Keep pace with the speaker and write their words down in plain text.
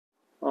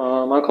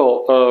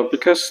Michael,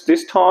 because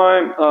this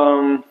time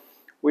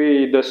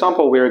the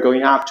sample we are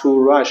going up to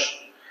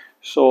rush,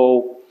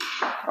 so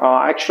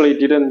I actually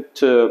didn't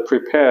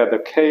prepare the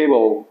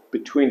cable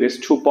between these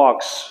two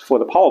boxes for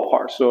the power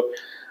part. So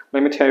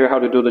let me tell you how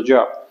to do the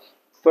job.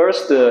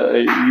 First,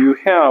 you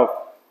have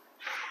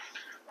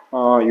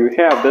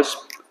this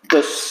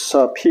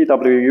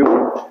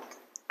PWU,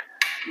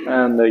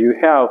 and you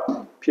have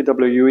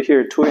PWU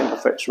here, two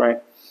interface,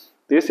 right?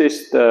 This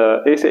is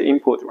the AC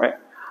input, right?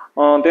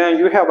 Then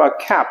you have a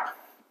cap.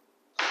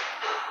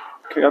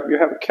 Okay, you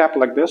have a cap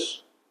like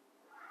this,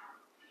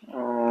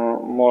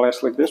 more or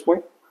less like this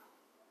way.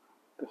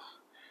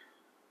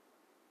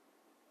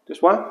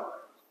 This one.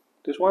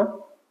 This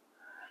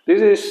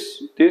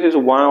is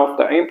one of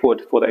the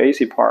input for the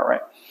AC part,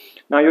 right?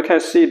 Now you can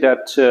see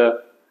that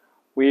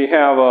we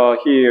have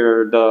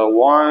here the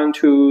 1,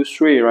 2,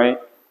 3, right?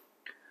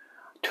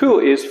 2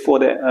 is for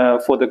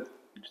the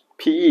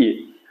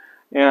PE,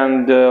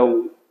 and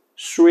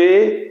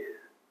 3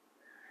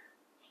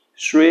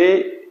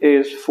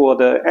 is for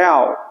the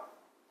L.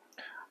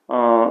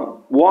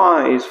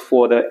 1 is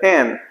for the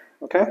N.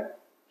 Okay.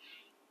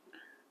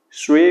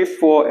 3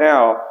 for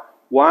L,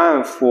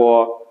 1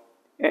 for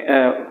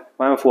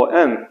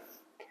N,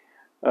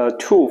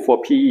 2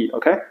 for PE.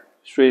 Okay.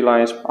 3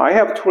 lines. I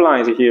have 2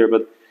 lines here,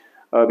 but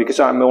because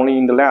I'm only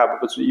in the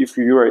lab. But if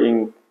you are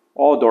in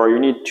outdoor, you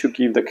need to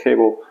give the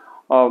cable.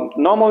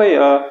 Normally,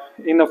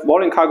 in the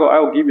volume cargo, I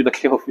will give you the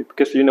cable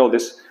because you know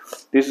this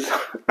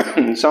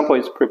sample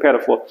is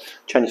prepared for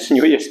Chinese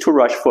New Year. It's too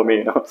rush for me,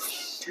 you know.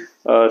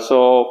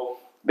 So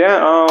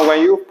then,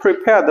 when you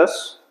prepare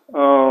this,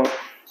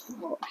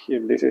 here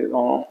this is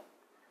on.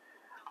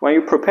 When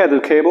you prepare the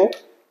cable,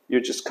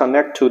 you just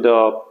connect to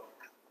the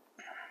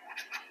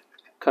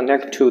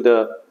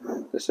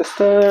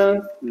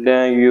system.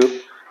 Then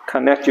you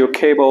connect your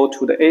cable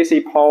to the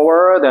AC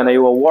power. Then it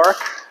will work.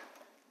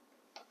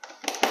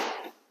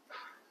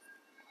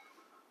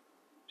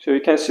 So you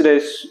can see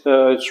this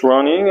it's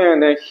running,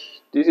 and then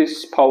this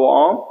is power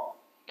on.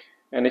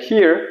 And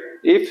here,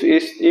 if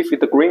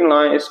the green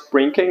line is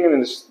blinking,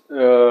 and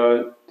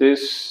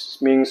this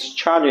means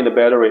charging the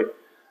battery.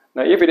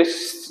 Now, if it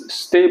is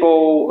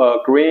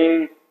stable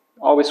green,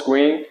 always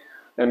green,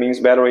 that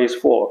means battery is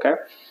full. Okay.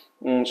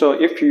 So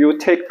if you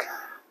take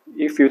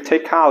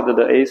out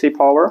the AC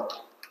power,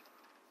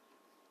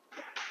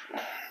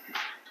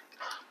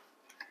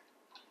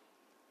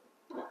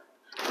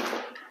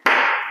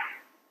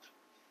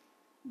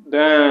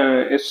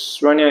 then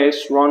it's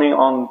running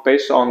on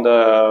based on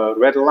the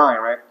red line,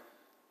 right?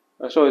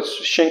 So it's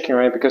shrinking,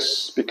 right?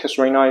 Because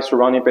right now it's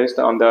running based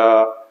on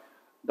the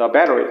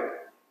battery.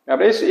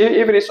 But if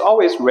it is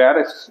always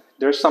red,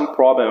 there's some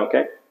problem,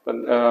 okay? But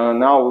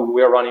now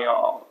we are running,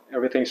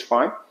 everything's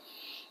fine.